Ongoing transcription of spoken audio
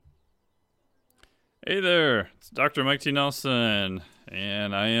Hey there, it's Dr. Mike T. Nelson,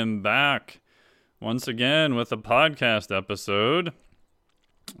 and I am back once again with a podcast episode.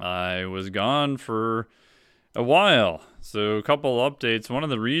 I was gone for a while, so a couple updates. One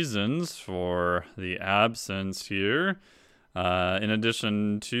of the reasons for the absence here, in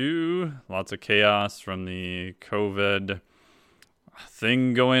addition to lots of chaos from the COVID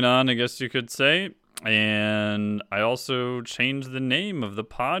thing going on, I guess you could say, and I also changed the name of the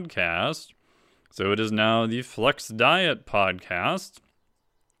podcast. So it is now the Flex Diet Podcast.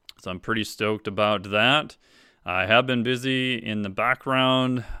 So I'm pretty stoked about that. I have been busy in the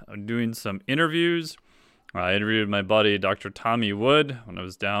background doing some interviews. I interviewed my buddy Dr. Tommy Wood when I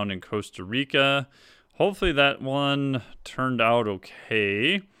was down in Costa Rica. Hopefully that one turned out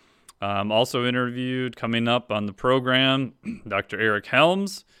okay. Also interviewed coming up on the program Dr. Eric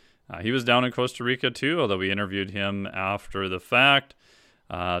Helms. He was down in Costa Rica too, although we interviewed him after the fact.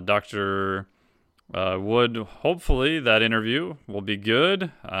 Dr. Wood, hopefully that interview will be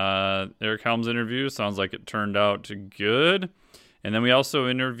good. Eric Helms' interview sounds like it turned out good. And then we also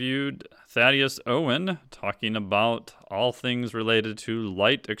interviewed Thaddeus Owen talking about all things related to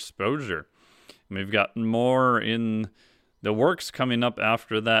light exposure. And we've got more in the works coming up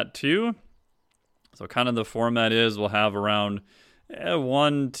after that too. So kind of the format is we'll have around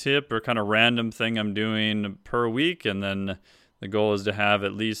one tip or kind of random thing I'm doing per week, and then the goal is to have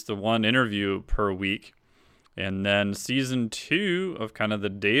at least the one interview per week. And then season 2 of kind of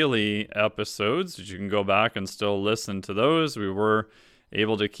the daily episodes, you can go back and still listen to those. We were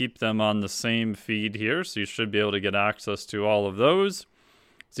able to keep them on the same feed here, so you should be able to get access to all of those.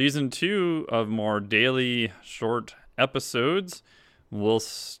 Season 2 of more daily short episodes will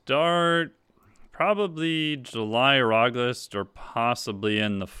start probably July or August, or possibly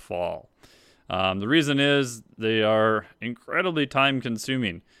in the fall. The reason is they are incredibly time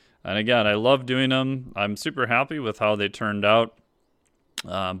consuming. And again, I love doing them. I'm super happy with how they turned out.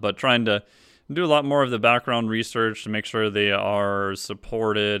 But trying to do a lot more of the background research to make sure they are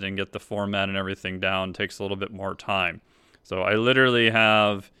supported and get the format and everything down takes a little bit more time. So I literally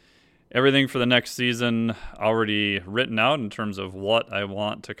have everything for the next season already written out in terms of what I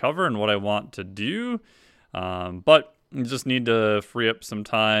want to cover and what I want to do. But you just need to free up some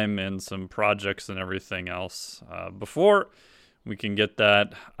time and some projects and everything else before we can get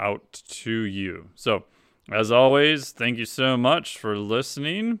that out to you. So, as always, thank you so much for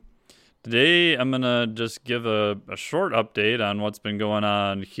listening. Today, I'm going to just give a short update on what's been going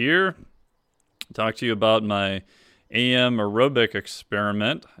on here. Talk to you about my AM aerobic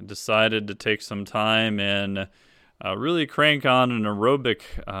experiment. I decided to take some time and really crank on an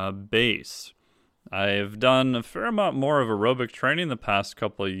aerobic base. I've done a fair amount more of aerobic training the past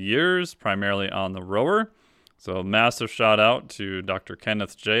couple of years, primarily on the rower. So massive shout out to Dr.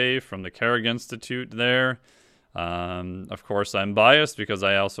 Kenneth J. from the Carrig Institute there. Of course, I'm biased because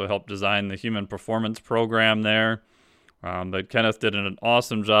I also helped design the human performance program there. But Kenneth did an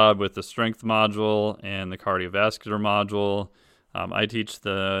awesome job with the strength module and the cardiovascular module. I teach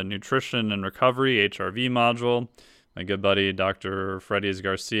the nutrition and recovery, HRV module. My good buddy, Dr. Freddie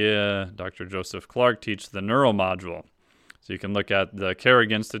Garcia, Dr. Joseph Clark teach the neuro module. So you can look at the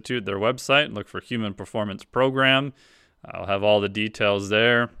Carrig Institute, their website, look for Human Performance Program. I'll have all the details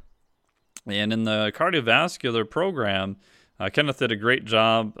there. And in the cardiovascular program, Kenneth did a great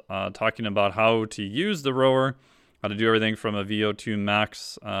job talking about how to use the rower, how to do everything from a VO2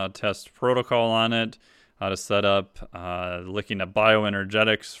 max test protocol on it, how to set up, looking at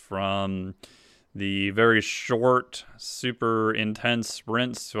bioenergetics from the very short, super intense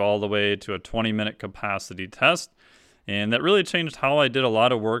sprints to all the way to a 20-minute capacity test. And that really changed how I did a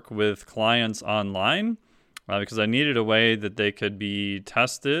lot of work with clients online because I needed a way that they could be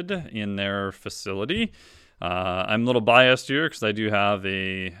tested in their facility. I'm a little biased here because I do have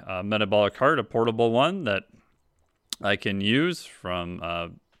a metabolic cart, a portable one that I can use from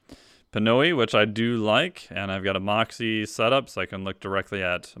Pinoy, which I do like, and I've got a Moxy setup so I can look directly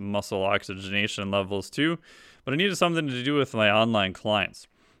at muscle oxygenation levels too. But I needed something to do with my online clients.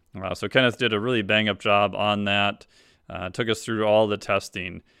 So Kenneth did a really bang-up job on that, took us through all the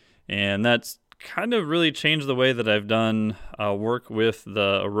testing, and that's kind of really changed the way that I've done work with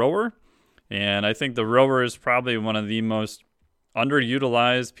the rower. And I think the rower is probably one of the most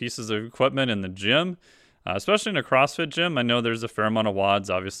underutilized pieces of equipment in the gym. Especially in a CrossFit gym. I know there's a fair amount of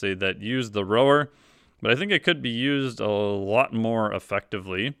WODs, obviously, that use the rower, but I think it could be used a lot more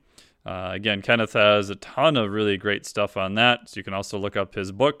effectively. Again, Kenneth has a ton of really great stuff on that, so you can also look up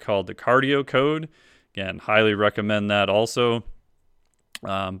his book called The Cardio Code. Again, highly recommend that also.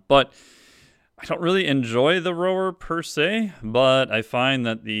 But I don't really enjoy the rower per se, but I find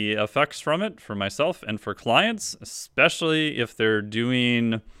that the effects from it for myself and for clients, especially if they're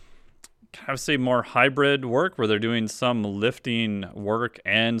doing kind of say more hybrid work where they're doing some lifting work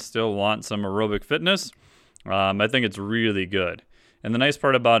and still want some aerobic fitness, I think it's really good. And the nice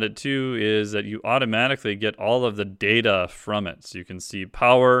part about it too is that you automatically get all of the data from it. So you can see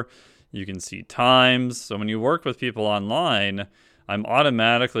power, you can see times. So when you work with people online, I'm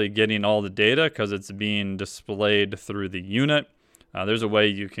automatically getting all the data because it's being displayed through the unit. There's a way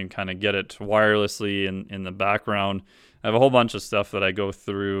you can kind of get it wirelessly in the background. I have a whole bunch of stuff that I go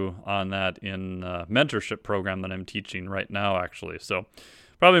through on that in a mentorship program that I'm teaching right now, actually. So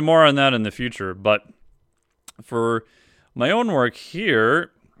probably more on that in the future. But for my own work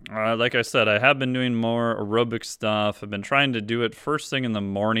here, like I said, I have been doing more aerobic stuff. I've been trying to do it first thing in the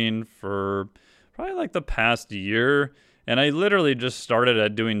morning for probably like the past year. And I literally just started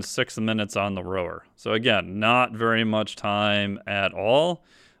at doing 6 minutes on the rower. So again, not very much time at all,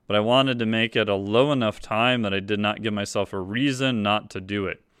 but I wanted to make it a low enough time that I did not give myself a reason not to do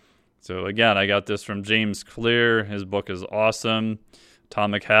it. So again, I got this from James Clear. His book is awesome,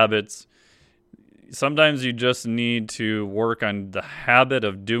 Atomic Habits. Sometimes you just need to work on the habit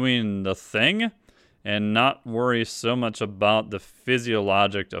of doing the thing and not worry so much about the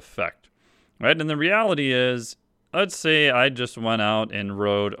physiologic effect, right? And the reality is, let's say I just went out and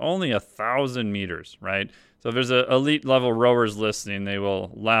rode only 1,000 meters, right? So if there's elite level rowers listening, they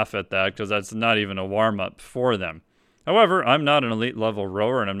will laugh at that because that's not even a warm up for them. However, I'm not an elite level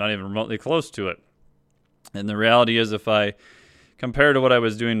rower and I'm not even remotely close to it. And the reality is, if I compare to what I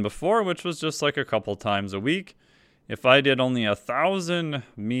was doing before, which was just like a couple times a week, if I did only 1,000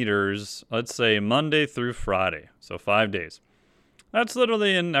 meters, let's say Monday through Friday, so 5 days, that's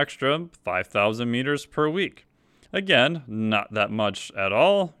literally an extra 5,000 meters per week. Again, not that much at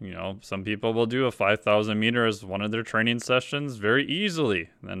all. You know, some people will do a 5,000 meter as one of their training sessions very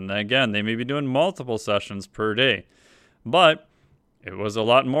easily. And again, they may be doing multiple sessions per day. But it was a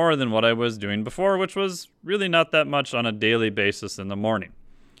lot more than what I was doing before, which was really not that much on a daily basis in the morning.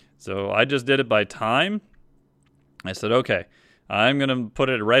 So I just did it by time. I said, okay, I'm going to put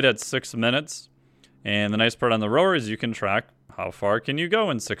it right at 6 minutes. And the nice part on the rower is you can track how far can you go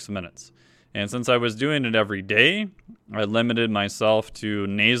in 6 minutes. And since I was doing it every day, I limited myself to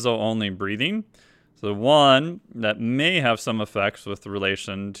nasal-only breathing. So one, that may have some effects with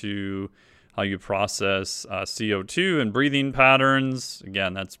relation to how you process CO2 and breathing patterns.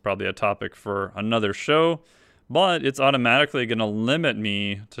 Again, that's probably a topic for another show. But it's automatically going to limit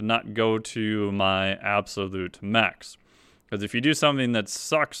me to not go to my absolute max. Because if you do something that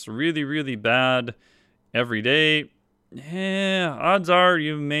sucks really, really bad every day, odds are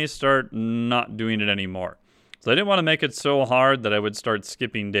you may start not doing it anymore. So I didn't want to make it so hard that I would start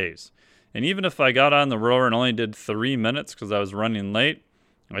skipping days. And even if I got on the rower and only did 3 minutes because I was running late,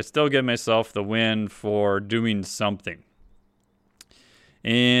 I still give myself the win for doing something.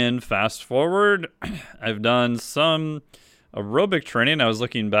 And fast forward, I've done some aerobic training. I was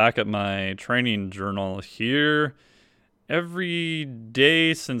looking back at my training journal here. Every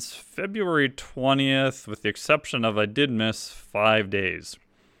day since February 20th, with the exception of I did miss 5 days.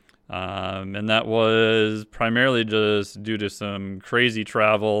 And that was primarily just due to some crazy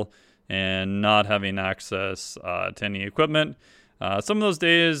travel and not having access to any equipment. Some of those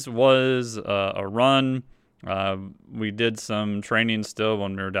days was a run. We did some training still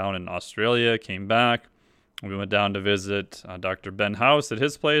when we were down in Australia, came back. We went down to visit Dr. Ben House at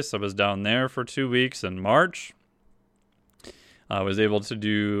his place. I was down there for 2 weeks in March. I was able to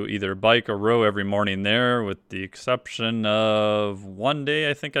do either bike or row every morning there, with the exception of one day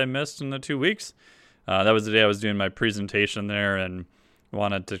I think I missed in the 2 weeks. That was the day I was doing my presentation there and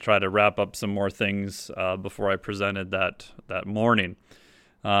wanted to try to wrap up some more things before I presented that morning.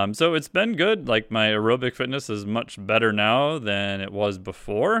 So it's been good. Like, my aerobic fitness is much better now than it was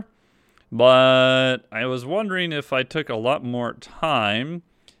before. But I was wondering if I took a lot more time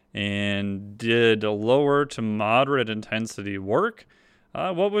and did lower to moderate intensity work,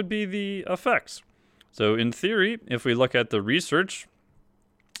 what would be the effects? So in theory, if we look at the research,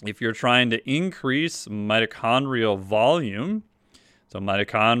 if you're trying to increase mitochondrial volume, so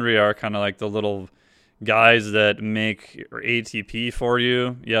mitochondria are kind of like the little guys that make ATP for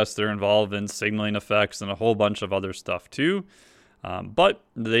you. Yes, they're involved in signaling effects and a whole bunch of other stuff too. But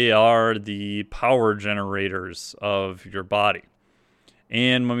they are the power generators of your body.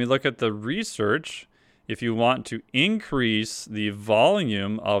 And when we look at the research, if you want to increase the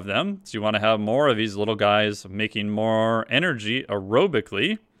volume of them, so you want to have more of these little guys making more energy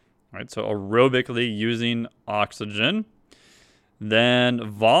aerobically, right? So aerobically using oxygen, then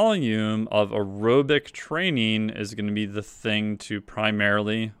volume of aerobic training is going to be the thing to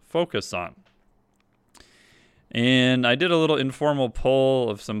primarily focus on. And I did a little informal poll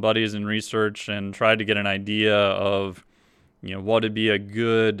of some buddies in research and tried to get an idea of, what would be a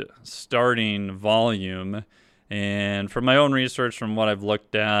good starting volume. And from my own research, from what I've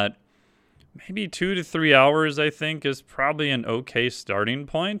looked at, maybe 2 to 3 hours, I think, is probably an okay starting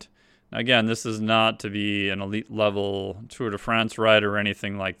point. Again, this is not to be an elite level Tour de France rider or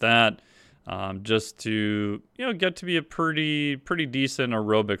anything like that. Just to, get to be a pretty decent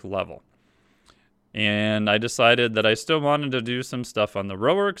aerobic level. And I decided that I still wanted to do some stuff on the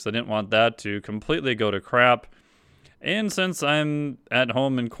rower because I didn't want that to completely go to crap. And since I'm at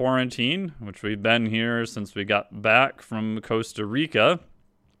home in quarantine, which we've been here since we got back from Costa Rica,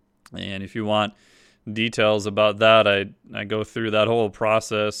 and if you want details about that, I go through that whole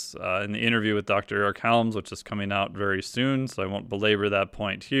process in the interview with Dr. Eric Helms, which is coming out very soon, so I won't belabor that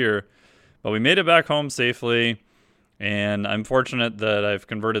point here. But we made it back home safely. And I'm fortunate that I've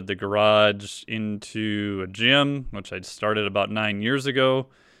converted the garage into a gym, which I started about 9 years ago.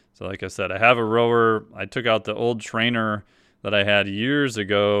 So like I said, I have a rower. I took out the old trainer that I had years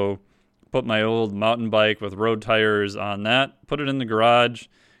ago, put my old mountain bike with road tires on that, put it in the garage.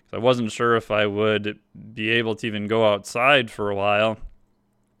 I wasn't sure if I would be able to even go outside for a while.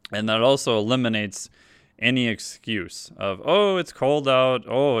 And that also eliminates any excuse of, it's cold out,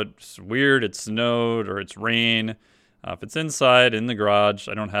 it's weird, it snowed, or it's rain. If it's inside in the garage,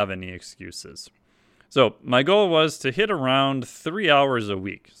 I don't have any excuses. So my goal was to hit around 3 hours a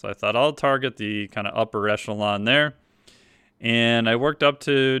week. So I thought I'll target the kind of upper echelon there. And I worked up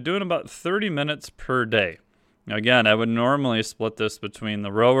to doing about 30 minutes per day. Now again, I would normally split this between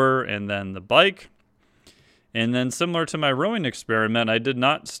the rower and then the bike. And then similar to my rowing experiment, I did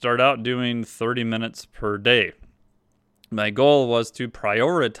not start out doing 30 minutes per day. My goal was to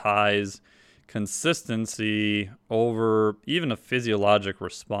prioritize consistency over even a physiologic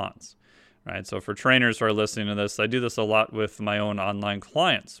response, right? So for trainers who are listening to this, I do this a lot with my own online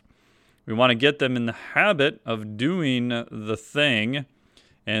clients. We want to get them in the habit of doing the thing,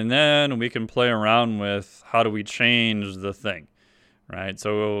 and then we can play around with how do we change the thing, right?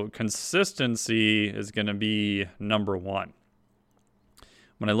 So consistency is going to be number one.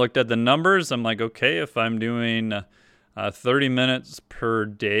 When I looked at the numbers, I'm like, okay, if I'm doing 30 minutes per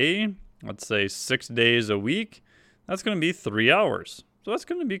day, let's say 6 days a week, that's going to be 3 hours. So that's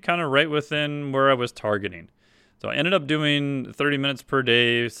going to be kind of right within where I was targeting. So I ended up doing 30 minutes per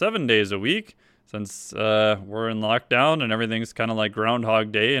day, 7 days a week, since we're in lockdown and everything's kind of like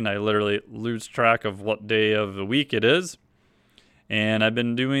Groundhog Day, and I literally lose track of what day of the week it is. And I've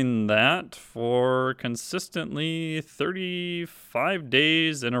been doing that for consistently 35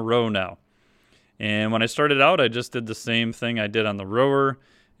 days in a row now. And when I started out, I just did the same thing I did on the rower.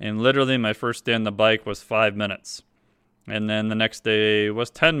 And literally my first day on the bike was 5 minutes. And then the next day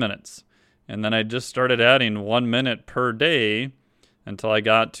was 10 minutes. And then I just started adding 1 minute per day until I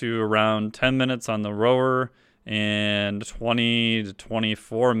got to around 10 minutes on the rower and 20 to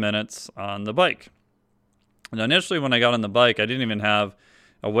 24 minutes on the bike. And initially when I got on the bike, I didn't even have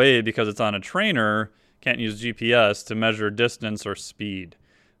a way, because it's on a trainer, can't use GPS to measure distance or speed.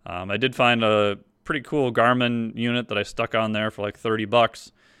 I did find a pretty cool Garmin unit that I stuck on there for like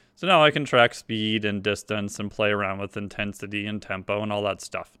 $30. So now I can track speed and distance and play around with intensity and tempo and all that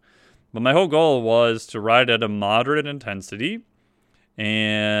stuff. But my whole goal was to ride at a moderate intensity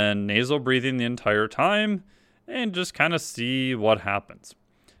and nasal breathing the entire time and just kind of see what happens.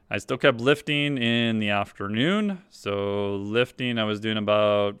 I still kept lifting in the afternoon. So lifting, I was doing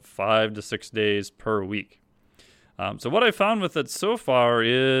about 5 to 6 days per week. So what I found with it so far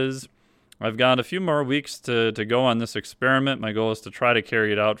is I've got a few more weeks to go on this experiment. My goal is to try to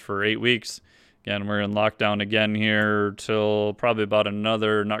carry it out for 8 weeks. Again, we're in lockdown again here till probably about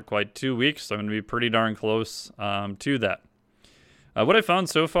another, not quite 2 weeks. So I'm going to be pretty darn close to that. What I found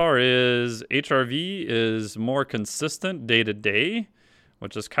so far is HRV is more consistent day to day,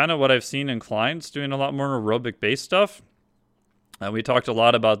 which is kind of what I've seen in clients doing a lot more aerobic-based stuff. We talked a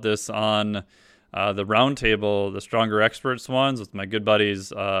lot about this on the roundtable, the Stronger Experts ones, with my good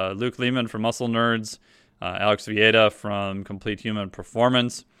buddies Luke Lehman from Muscle Nerds, Alex Vieta from Complete Human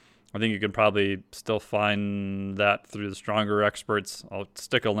Performance. I think you can probably still find that through the Stronger Experts. I'll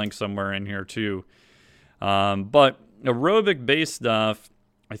stick a link somewhere in here too. But aerobic-based stuff,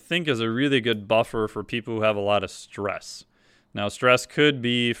 I think, is a really good buffer for people who have a lot of stress. Now, stress could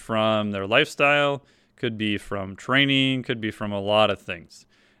be from their lifestyle, could be from training, could be from a lot of things.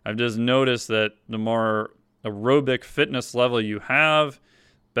 I've just noticed that the more aerobic fitness level you have,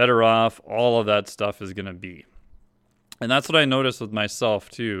 better off all of that stuff is going to be. And that's what I noticed with myself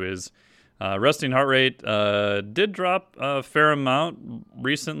too, is resting heart rate did drop a fair amount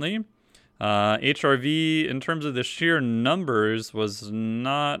recently. HRV, in terms of the sheer numbers, was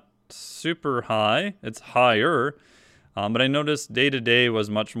not super high. It's higher, but I noticed day-to-day was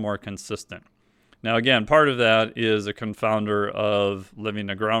much more consistent. Now, again, part of that is a confounder of living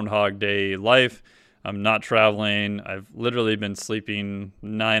a Groundhog Day life. I'm not traveling. I've literally been sleeping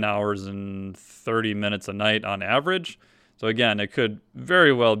 9 hours and 30 minutes a night on average. So again, it could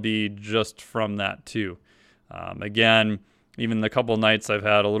very well be just from that too. Again, even the couple nights I've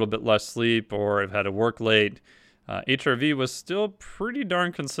had a little bit less sleep or I've had to work late, HRV was still pretty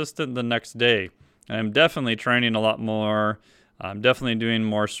darn consistent the next day. And I'm definitely training a lot more. I'm definitely doing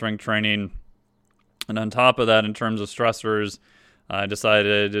more strength training. And on top of that, in terms of stressors, I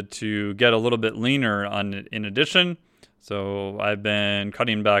decided to get a little bit leaner in addition. So I've been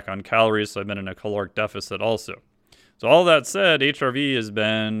cutting back on calories, so I've been in a caloric deficit also. So all that said, HRV has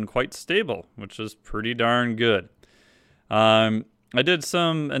been quite stable, which is pretty darn good. I did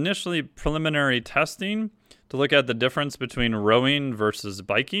some initially preliminary testing to look at the difference between rowing versus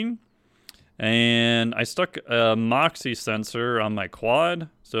biking. And I stuck a Moxy sensor on my quad.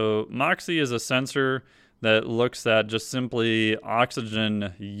 So Moxy is a sensor that looks at just simply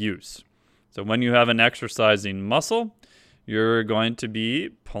oxygen use. So when you have an exercising muscle, you're going to be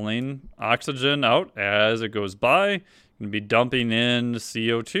pulling oxygen out as it goes by. You're going to be dumping in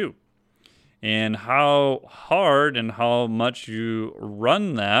CO2. And how hard and how much you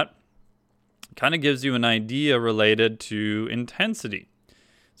run that kind of gives you an idea related to intensity.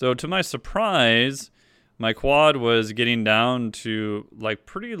 So to my surprise, my quad was getting down to like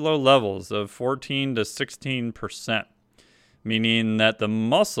pretty low levels of 14 to 16%, meaning that the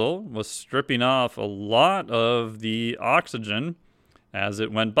muscle was stripping off a lot of the oxygen as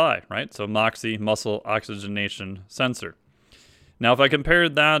it went by, right? So Moxy, muscle oxygenation sensor. Now, if I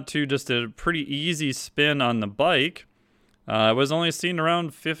compared that to just a pretty easy spin on the bike, I was only seeing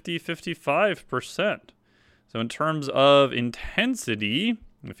around 50-55%. So in terms of intensity,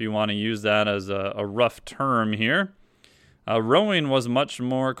 if you want to use that as a rough term here, rowing was much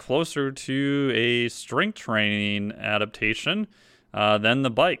more closer to a strength training adaptation than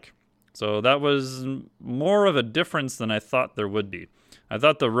the bike. So that was more of a difference than I thought there would be. I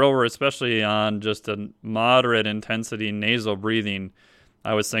thought the rower, especially on just a moderate intensity nasal breathing,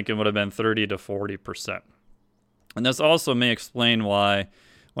 I was thinking would have been 30 to 40%. And this also may explain why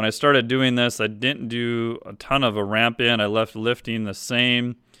when I started doing this, I didn't do a ton of a ramp in. I left lifting the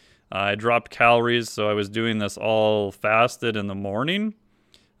same. I dropped calories, so I was doing this all fasted in the morning.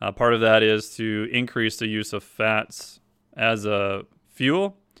 Part of that is to increase the use of fats as a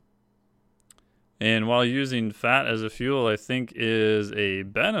fuel. And while using fat as a fuel, I think is a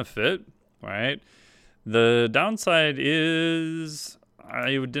benefit, right? The downside is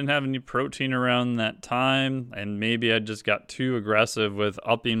I didn't have any protein around that time, and maybe I just got too aggressive with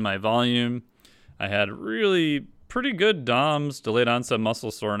upping my volume. I had really pretty good DOMS, delayed onset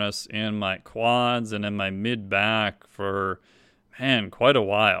muscle soreness, in my quads and in my mid-back for, quite a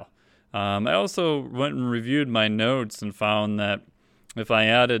while. I also went and reviewed my notes and found that if I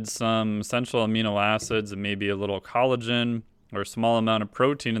added some essential amino acids and maybe a little collagen or a small amount of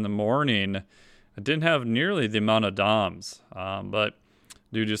protein in the morning, I didn't have nearly the amount of DOMS. But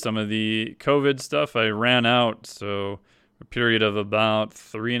due to some of the COVID stuff, I ran out. So a period of about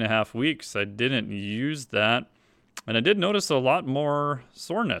 3.5 weeks, I didn't use that. And I did notice a lot more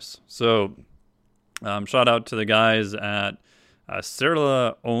soreness. So shout out to the guys at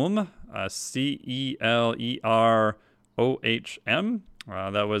CelerOhm, CELEROHM.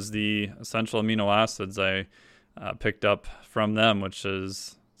 That was the essential amino acids I picked up from them, which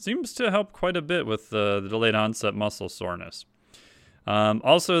seems to help quite a bit with the delayed onset muscle soreness.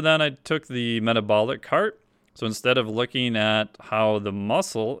 Also, then I took the metabolic cart. So instead of looking at how the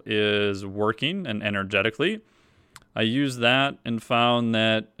muscle is working and energetically, I used that and found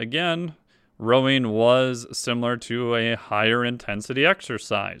that, again, rowing was similar to a higher intensity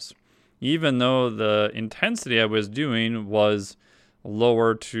exercise, even though the intensity I was doing was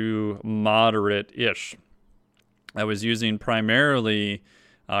lower to moderate-ish. I was using primarily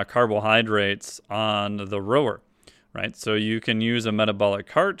carbohydrates on the rower, right? So you can use a metabolic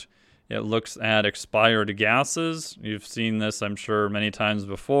cart. It looks at expired gases. You've seen this, I'm sure, many times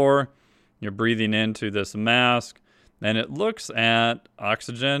before. You're breathing into this mask, and it looks at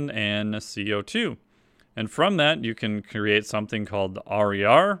oxygen and CO2. And from that, you can create something called the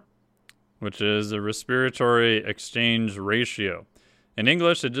RER, which is a respiratory exchange ratio. In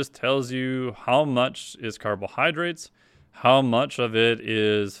English, it just tells you how much is carbohydrates, how much of it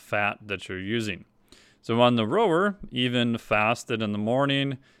is fat that you're using. So on the rower, even fasted in the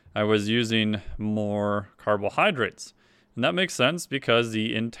morning, I was using more carbohydrates. And that makes sense because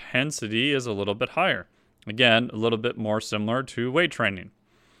the intensity is a little bit higher. Again, a little bit more similar to weight training.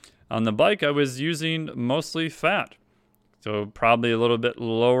 On the bike, I was using mostly fat. So probably a little bit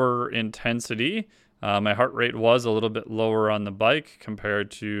lower intensity. My heart rate was a little bit lower on the bike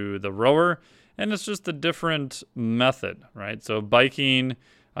compared to the rower. And it's just a different method, right? So biking,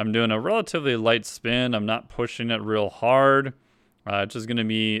 I'm doing a relatively light spin. I'm not pushing it real hard. It's just going to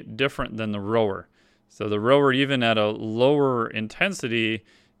be different than the rower. So the rower, even at a lower intensity,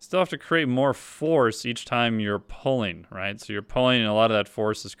 still have to create more force each time you're pulling, right? So you're pulling, and a lot of that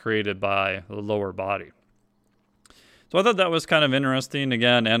force is created by the lower body. So I thought that was kind of interesting.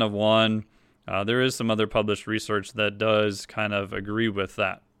 Again, N of 1. There is some other published research that does kind of agree with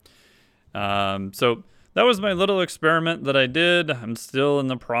that. So that was my little experiment that I did. I'm still in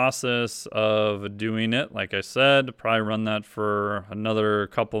the process of doing it. Like I said, probably run that for another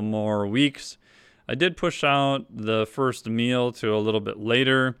couple more weeks. I did push out the first meal to a little bit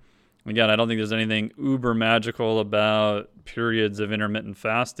later. Again, I don't think there's anything uber magical about periods of intermittent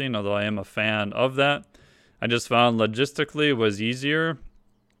fasting, although I am a fan of that. I just found logistically it was easier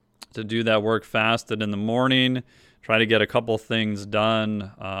to do that work fasted in the morning, try to get a couple things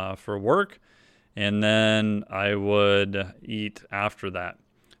done for work, and then I would eat after that.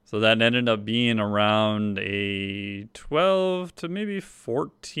 So that ended up being around a 12 to maybe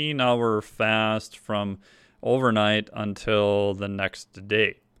 14-hour fast from overnight until the next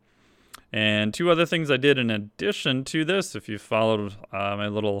day. And two other things I did in addition to this, if you followed my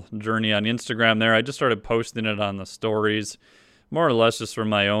little journey on Instagram there, I just started posting it on the stories, more or less just for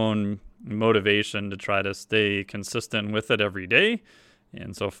my own motivation to try to stay consistent with it every day.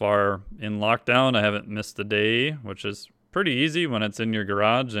 And so far in lockdown, I haven't missed a day, which is pretty easy when it's in your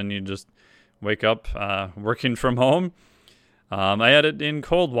garage and you just wake up working from home. I had it in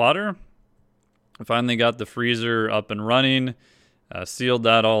cold water. I finally got the freezer up and running, sealed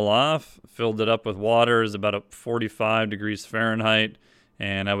that all off, filled it up with water. It's about 45 degrees Fahrenheit,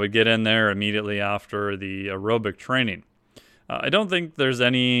 and I would get in there immediately after the aerobic training. I don't think there's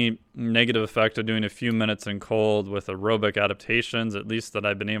any negative effect of doing a few minutes in cold with aerobic adaptations, at least that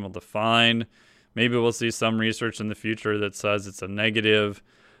I've been able to find. Maybe we'll see some research in the future that says it's a negative,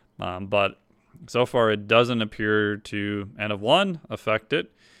 but so far it doesn't appear to, N of 1, affect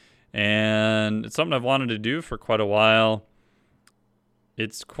it. And it's something I've wanted to do for quite a while.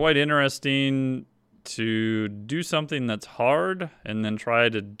 It's quite interesting to do something that's hard and then try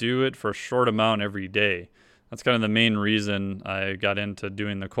to do it for a short amount every day. That's kind of the main reason I got into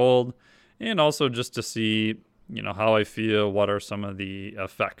doing the cold, and also just to see, how I feel, what are some of the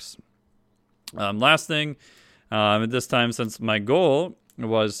effects. Last thing, at this time, since my goal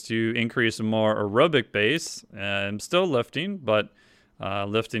was to increase more aerobic base, I'm still lifting, but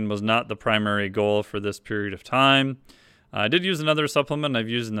lifting was not the primary goal for this period of time. I did use another supplement I've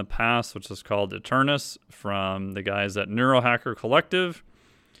used in the past, which is called Eternus from the guys at Neurohacker Collective.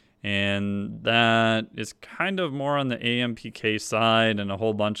 And that is kind of more on the AMPK side and a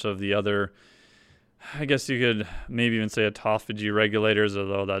whole bunch of the other, I guess you could maybe even say autophagy regulators,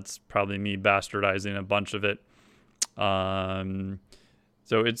 although that's probably me bastardizing a bunch of it. So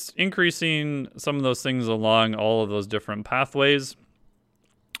it's increasing some of those things along all of those different pathways.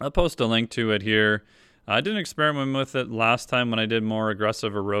 I'll post a link to it here. I did an experiment with it last time when I did more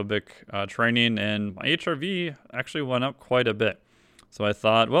aggressive aerobic training, and my HRV actually went up quite a bit. So I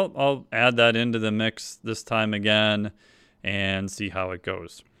thought, well, I'll add that into the mix this time again and see how it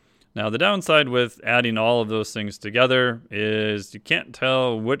goes. Now, the downside with adding all of those things together is you can't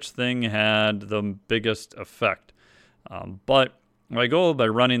tell which thing had the biggest effect. But my goal by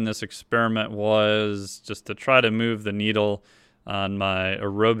running this experiment was just to try to move the needle on my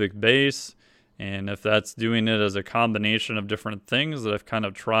aerobic base. And if that's doing it as a combination of different things that I've kind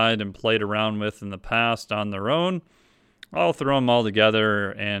of tried and played around with in the past on their own, I'll throw them all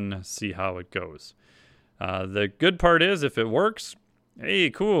together and see how it goes. The good part is if it works, hey,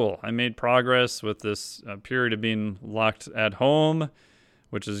 cool. I made progress with this period of being locked at home,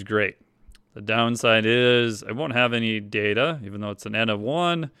 which is great. The downside is I won't have any data, even though it's an N of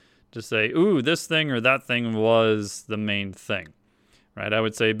 1, to say, ooh, this thing or that thing was the main thing, right? I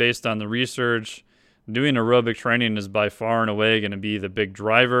would say based on the research, doing aerobic training is by far and away going to be the big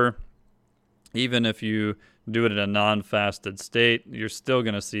driver. Even if you do it in a non-fasted state, you're still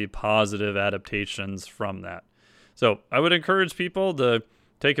going to see positive adaptations from that. So I would encourage people to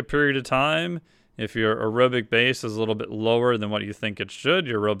take a period of time. If your aerobic base is a little bit lower than what you think it should,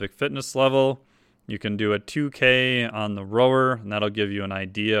 your aerobic fitness level, You can do a 2K on the rower, and that'll give you an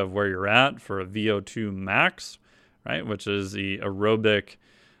idea of where you're at for a VO2 max, right, which is the aerobic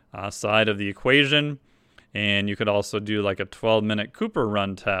side of the equation. And you could also do like a 12-minute Cooper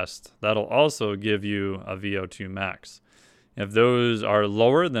run test. That'll also give you a VO2 max. If those are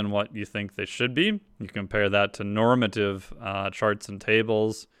lower than what you think they should be, you compare that to normative charts and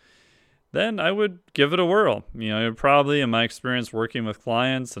tables, then I would give it a whirl. Probably, in my experience working with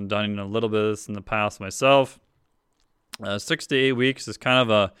clients and done a little bit of this in the past myself, 6 to 8 weeks is kind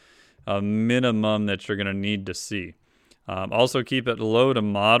of a minimum that you're going to need to see. Also keep it low to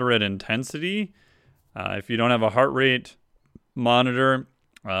moderate intensity. If you don't have a heart rate monitor,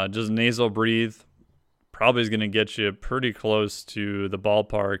 just nasal breathe probably is going to get you pretty close to the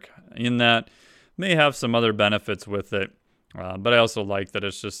ballpark. In that, may have some other benefits with it, but I also like that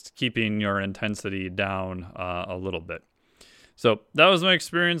it's just keeping your intensity down a little bit. So that was my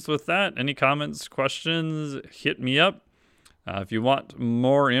experience with that. Any comments, questions, hit me up. If you want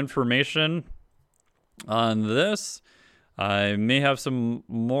more information on this, I may have some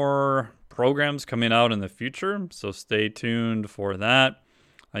more programs coming out in the future, so stay tuned for that.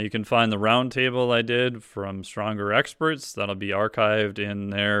 You can find the roundtable I did from Stronger Experts. That'll be archived in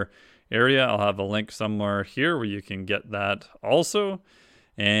their area. I'll have a link somewhere here where you can get that also.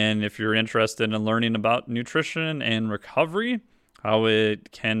 And if you're interested in learning about nutrition and recovery, how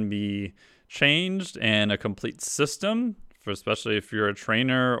it can be changed and a complete system, especially if you're a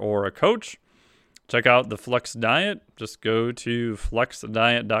trainer or a coach, check out the Flex Diet. Just go to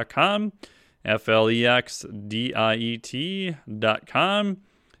flexdiet.com, FLEXDIET.com,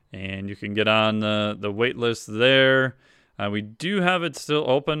 and you can get on the wait list there. We do have it still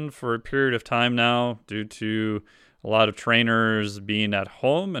open for a period of time now due to a lot of trainers being at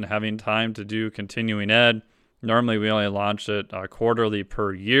home and having time to do continuing ed. Normally, we only launch it quarterly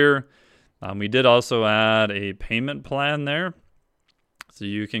per year. We did also add a payment plan there, so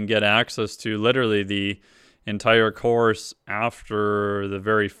you can get access to literally the entire course after the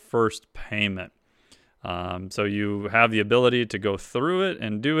very first payment. So you have the ability to go through it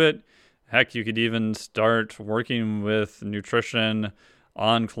and do it. Heck, you could even start working with nutrition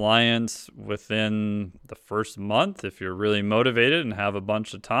on clients within the first month if you're really motivated and have a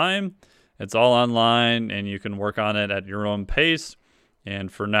bunch of time. It's all online, and you can work on it at your own pace.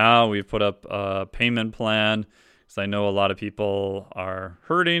 And for now, we've put up a payment plan because I know a lot of people are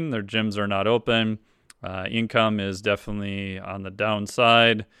hurting. Their gyms are not open. Income is definitely on the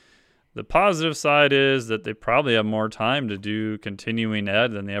downside. The positive side is that they probably have more time to do continuing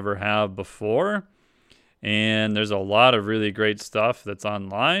ed than they ever have before. And there's a lot of really great stuff that's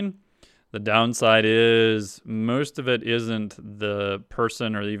online. The downside is most of it isn't the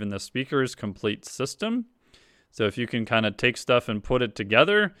person or even the speaker's complete system. So if you can kind of take stuff and put it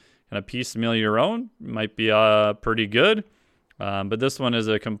together, kind of piecemeal your own, might be pretty good. But this one is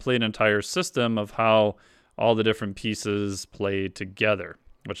a complete entire system of how all the different pieces play together,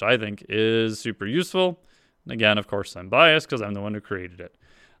 which I think is super useful. And again, of course, I'm biased because I'm the one who created it.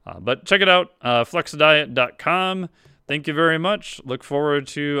 But check it out, flexdiet.com. Thank you very much. Look forward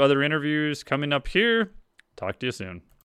to other interviews coming up here. Talk to you soon.